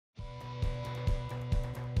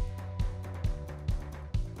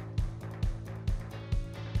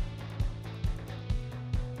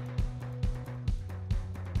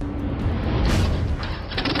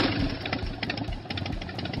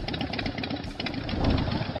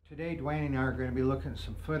Today, Dwayne and I are going to be looking at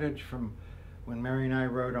some footage from when Mary and I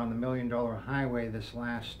rode on the $1 Million Highway this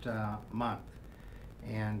last month.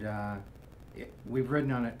 And we've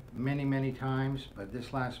ridden on it many, many times, but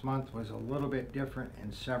this last month was a little bit different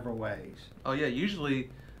in several ways. Oh yeah,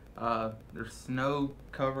 usually there's snow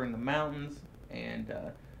covering the mountains, and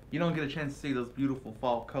you don't get a chance to see those beautiful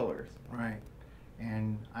fall colors. Right.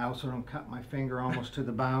 And I also don't cut my finger almost to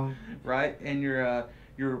the bone. Right, and your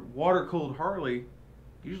water-cooled Harley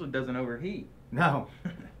usually doesn't overheat. No,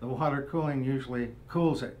 the water cooling usually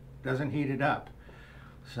cools it, doesn't heat it up.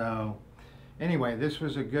 So anyway, this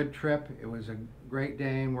was a good trip. It was a great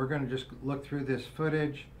day, and we're going to just look through this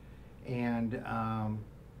footage and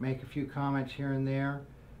make a few comments here and there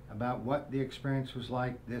about what the experience was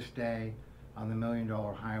like this day on the $1 Million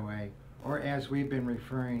Highway, or as we've been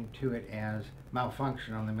referring to it as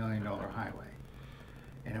Malfunction on the $1 Million Highway.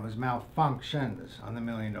 And it was Malfunctions on the $1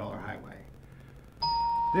 Million Highway.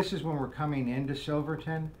 This is when we're coming into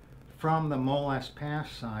Silverton from the Molest Pass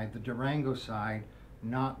side, the Durango side,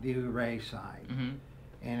 not the Ouray side. Mm-hmm.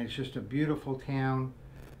 And it's just a beautiful town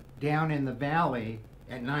down in the valley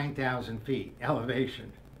at 9,000 feet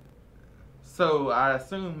elevation. So I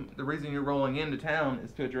assume the reason you're rolling into town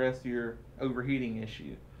is to address your overheating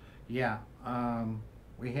issue. Yeah,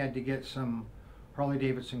 we had to get some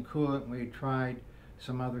Harley-Davidson coolant. We tried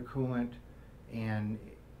some other coolant, and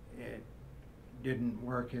it didn't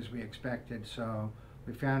work as we expected. So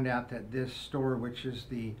we found out that this store, which is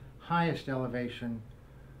the highest elevation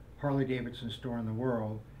Harley-Davidson store in the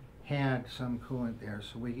world, had some coolant there.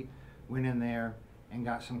 So we went in there and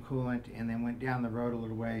got some coolant, and then went down the road a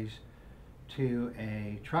little ways to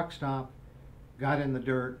a truck stop, got in the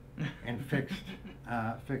dirt, and fixed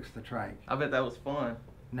the trike. I bet that was fun.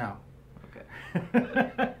 No.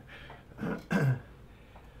 Okay.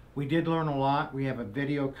 We did learn a lot. We have a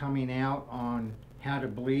video coming out on how to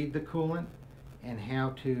bleed the coolant and how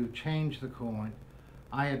to change the coolant.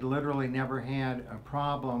 I had literally never had a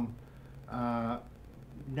problem,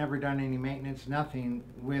 never done any maintenance, nothing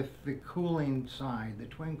with the cooling side, the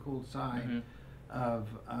twin cooled side of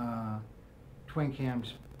twin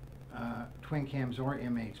cams or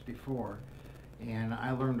M8s before, and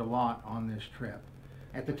I learned a lot on this trip.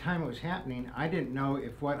 At the time it was happening, I didn't know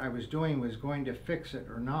if what I was doing was going to fix it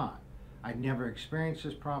or not. I'd never experienced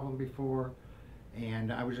this problem before,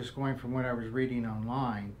 and I was just going from what I was reading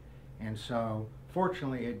online, and so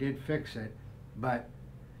fortunately it did fix it. But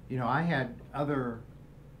you know, I had other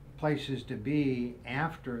places to be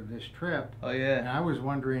after this trip. Oh yeah. And I was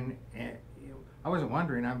wondering, I wasn't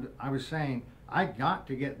wondering, I was saying, I got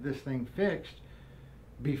to get this thing fixed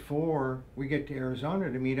before we get to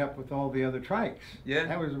Arizona to meet up with all the other trikes. Yeah.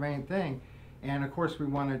 That was the main thing. And of course we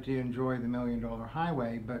wanted to enjoy the $1 Million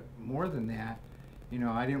Highway, but more than that, you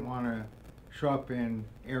know, I didn't want to show up in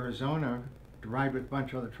Arizona to ride with a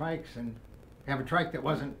bunch of other trikes and have a trike that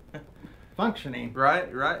wasn't functioning.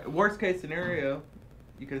 Right, right. Worst case scenario,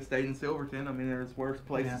 you could have stayed in Silverton. I mean, there's worse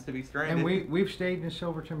places to be stranded. And we've stayed in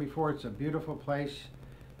Silverton before. It's a beautiful place,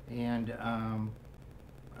 and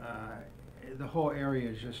the whole area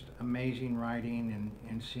is just amazing riding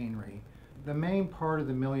and scenery. The main part of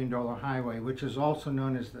the $1 Million Highway, which is also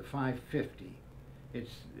known as the 550,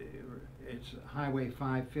 it's Highway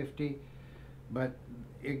 550, but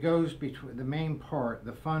it goes between, the main part,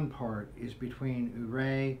 the fun part, is between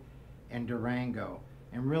Ouray and Durango,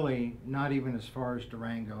 and really not even as far as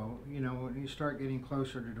Durango. You know, when you start getting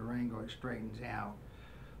closer to Durango, it straightens out.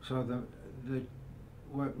 So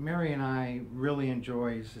what Mary and I really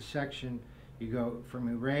enjoy is the section you go from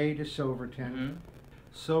Ouray to Silverton,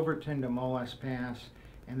 Silverton to Molest Pass,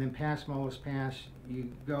 and then past Molest Pass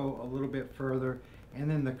you go a little bit further, and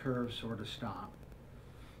then the curves sort of stop.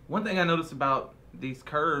 One thing I noticed about these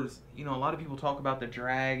curves, you know, a lot of people talk about the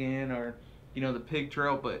dragon or, you know, the pig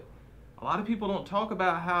trail, but a lot of people don't talk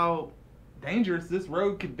about how dangerous this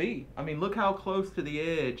road could be. I mean, look how close to the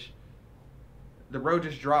edge the road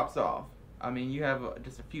just drops off. I mean, you have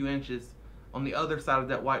just a few inches on the other side of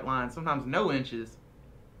that white line, sometimes no inches,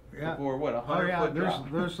 before what, 100-foot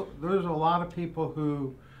drop. There's a lot of people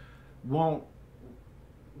who won't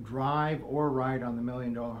drive or ride on the $1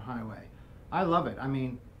 Million Highway. I love it. I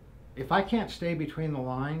mean, if I can't stay between the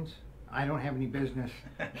lines, I don't have any business,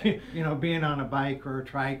 you know, being on a bike or a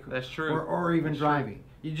trike. That's true. Or even driving.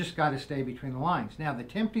 You just got to stay between the lines. Now, the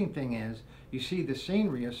tempting thing is, you see the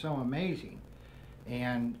scenery is so amazing,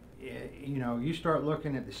 and you know, you start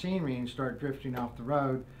looking at the scenery and start drifting off the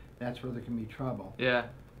road, that's where there can be trouble. Yeah.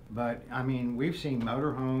 But I mean, we've seen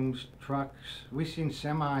motorhomes, trucks, we've seen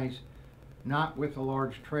semis, not with a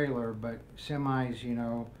large trailer, but semis, you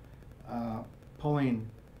know, pulling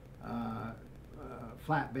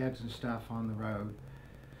flatbeds and stuff on the road.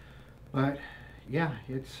 But yeah,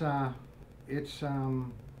 it's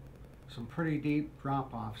some pretty deep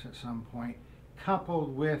drop-offs at some point,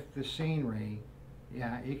 coupled with the scenery.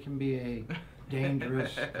 Yeah, it can be a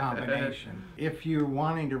dangerous combination. If you're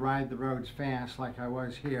wanting to ride the roads fast like I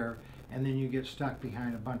was here, and then you get stuck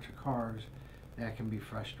behind a bunch of cars, that can be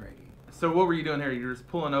frustrating. So what were you doing here? You're just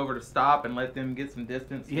pulling over to stop and let them get some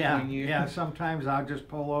distance between you? Yeah, sometimes I'll just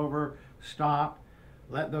pull over, stop,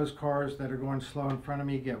 let those cars that are going slow in front of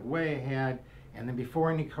me get way ahead, and then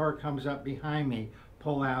before any car comes up behind me,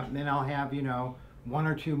 pull out, and then I'll have, 1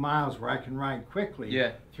 or 2 miles where I can ride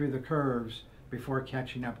quickly through the curves before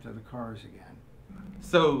catching up to the cars again.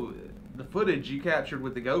 So the footage you captured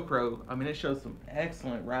with the GoPro, I mean, it shows some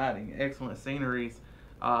excellent riding, excellent sceneries,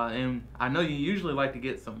 and I know you usually like to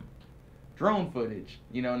get some drone footage.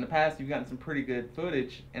 In the past you've gotten some pretty good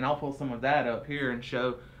footage, and I'll pull some of that up here and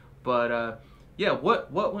show. But yeah,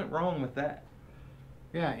 what went wrong with that?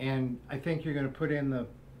 Yeah, and I think you're going to put in the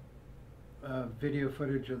video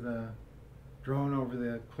footage of the drone over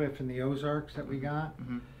the cliff in the Ozarks that we got.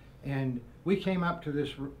 Mm-hmm. And we came up to this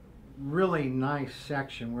really nice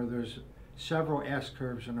section where there's several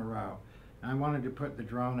S-curves in a row. And I wanted to put the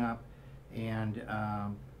drone up, and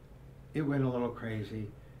it went a little crazy.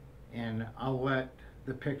 And I'll let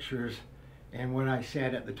the pictures and what I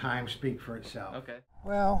said at the time speak for itself. Okay.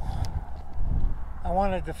 Well, I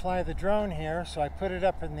wanted to fly the drone here, so I put it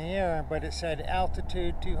up in the air, but it said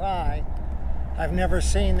altitude too high. I've never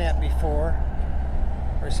seen that before,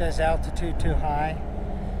 where it says altitude too high.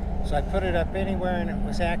 So I put it up anywhere, and it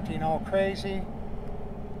was acting all crazy.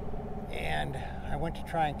 And I went to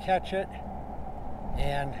try and catch it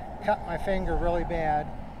and cut my finger really bad.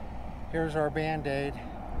 Here's our Band-Aid.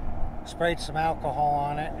 Sprayed some alcohol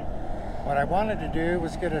on it. What I wanted to do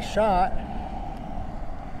was get a shot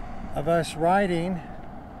of us riding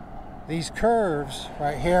these curves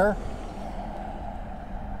right here,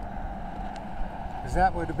 because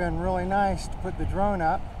that would have been really nice to put the drone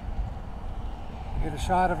up, get a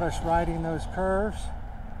shot of us riding those curves.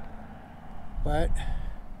 But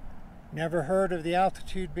never heard of the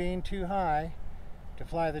altitude being too high to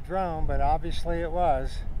fly the drone, but obviously it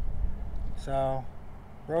was. So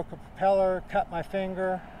broke a propeller, cut my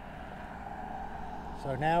finger.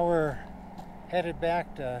 So now we're headed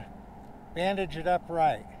back to bandage it up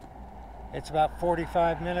right. It's about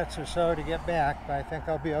 45 minutes or so to get back, but I think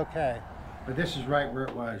I'll be okay. But this is right where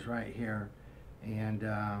it was, right here. And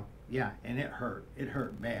yeah, and it hurt. It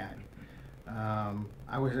hurt bad.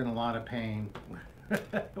 I was in a lot of pain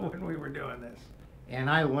when we were doing this. And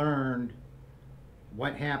I learned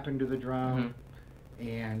what happened to the drone,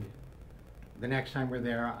 and the next time we're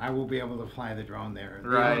there, I will be able to fly the drone there.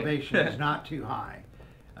 The elevation is not too high.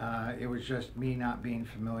 It was just me not being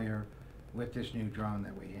familiar with this new drone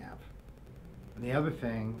that we have. And the other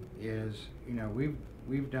thing is,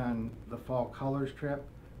 we've done the fall colors trip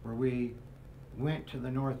where we went to the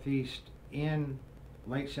Northeast in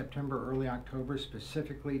late September, early October,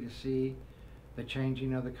 specifically to see the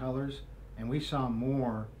changing of the colors. And we saw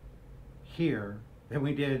more here than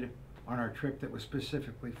we did on our trip that was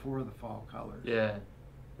specifically for the fall colors. Yeah,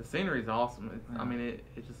 the scenery's awesome. I mean,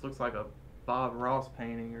 it just looks like a Bob Ross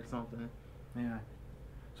painting or something. Yeah.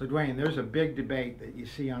 So Dwayne, there's a big debate that you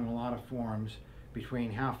see on a lot of forums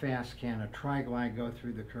between how fast can a tri-glide go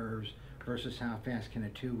through the curves versus how fast can a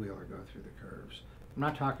two-wheeler go through the curves. I'm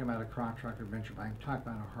not talking about a cross truck or adventure bike, I'm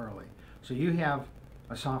talking about a Harley. So you have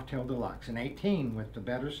a Softail Deluxe, an 18 with the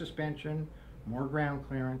better suspension, more ground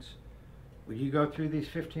clearance. Would you go through these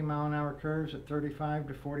 15-mile-an-hour curves at 35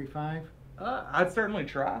 to 45? I'd certainly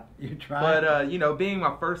try. You'd try? But, being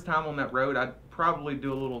my first time on that road, I'd probably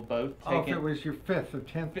do a little of both. If it was your 5th or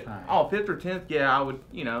 10th time? Oh, 5th or 10th, yeah, I would,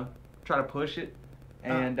 try to push it.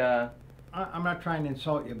 And I'm not trying to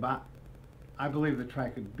insult you, but I believe the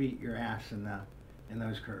trike could beat your ass in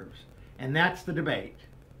those curves. And that's the debate.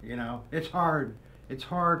 It's hard. It's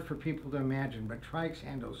hard for people to imagine, but trikes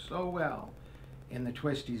handle so well in the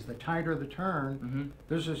twisties. The tighter the turn,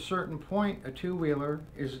 there's a certain point a two-wheeler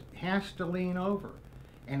has to lean over,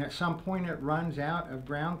 and at some point it runs out of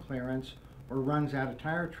ground clearance or runs out of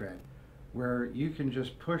tire tread, where you can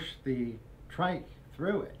just push the trike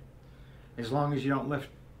through it, as long as you don't lift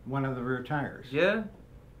one of the rear tires. Yeah,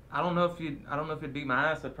 I don't know if it'd beat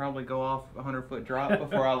my ass. I'd probably go off a 100-foot drop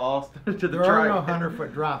before I lost to the There trike. are no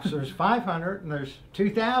 100-foot drops. There's 500 and there's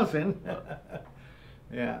 2,000.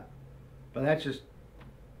 Yeah. But that's just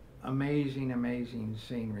amazing, amazing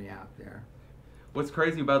scenery out there. What's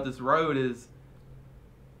crazy about this road is,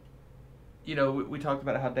 we talked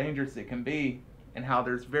about how dangerous it can be and how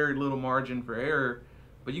there's very little margin for error.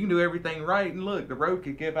 But you can do everything right, and look, the road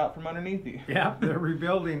could give out from underneath you. Yeah, they're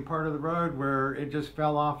rebuilding part of the road where it just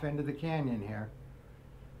fell off into the canyon here.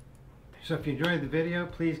 So if you enjoyed the video,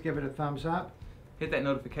 please give it a thumbs up. Hit that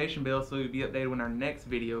notification bell so you'll be updated when our next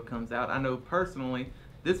video comes out. I know personally,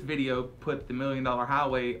 this video put the $1 Million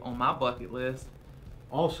Highway on my bucket list.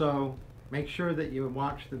 Also, make sure that you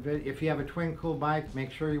watch the video. If you have a Twin Cool bike,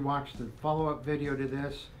 make sure you watch the follow-up video to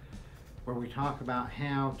this, where we talk about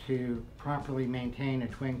how to properly maintain a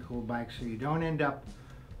Twin Cool bike so you don't end up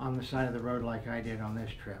on the side of the road like I did on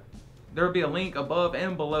this trip. There will be a link above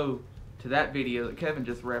and below to that video that Kevin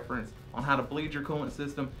just referenced on how to bleed your coolant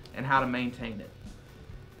system and how to maintain it.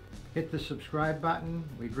 Hit the subscribe button.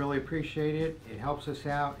 We'd really appreciate it. It helps us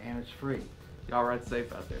out and it's free. Y'all ride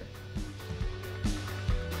safe out there.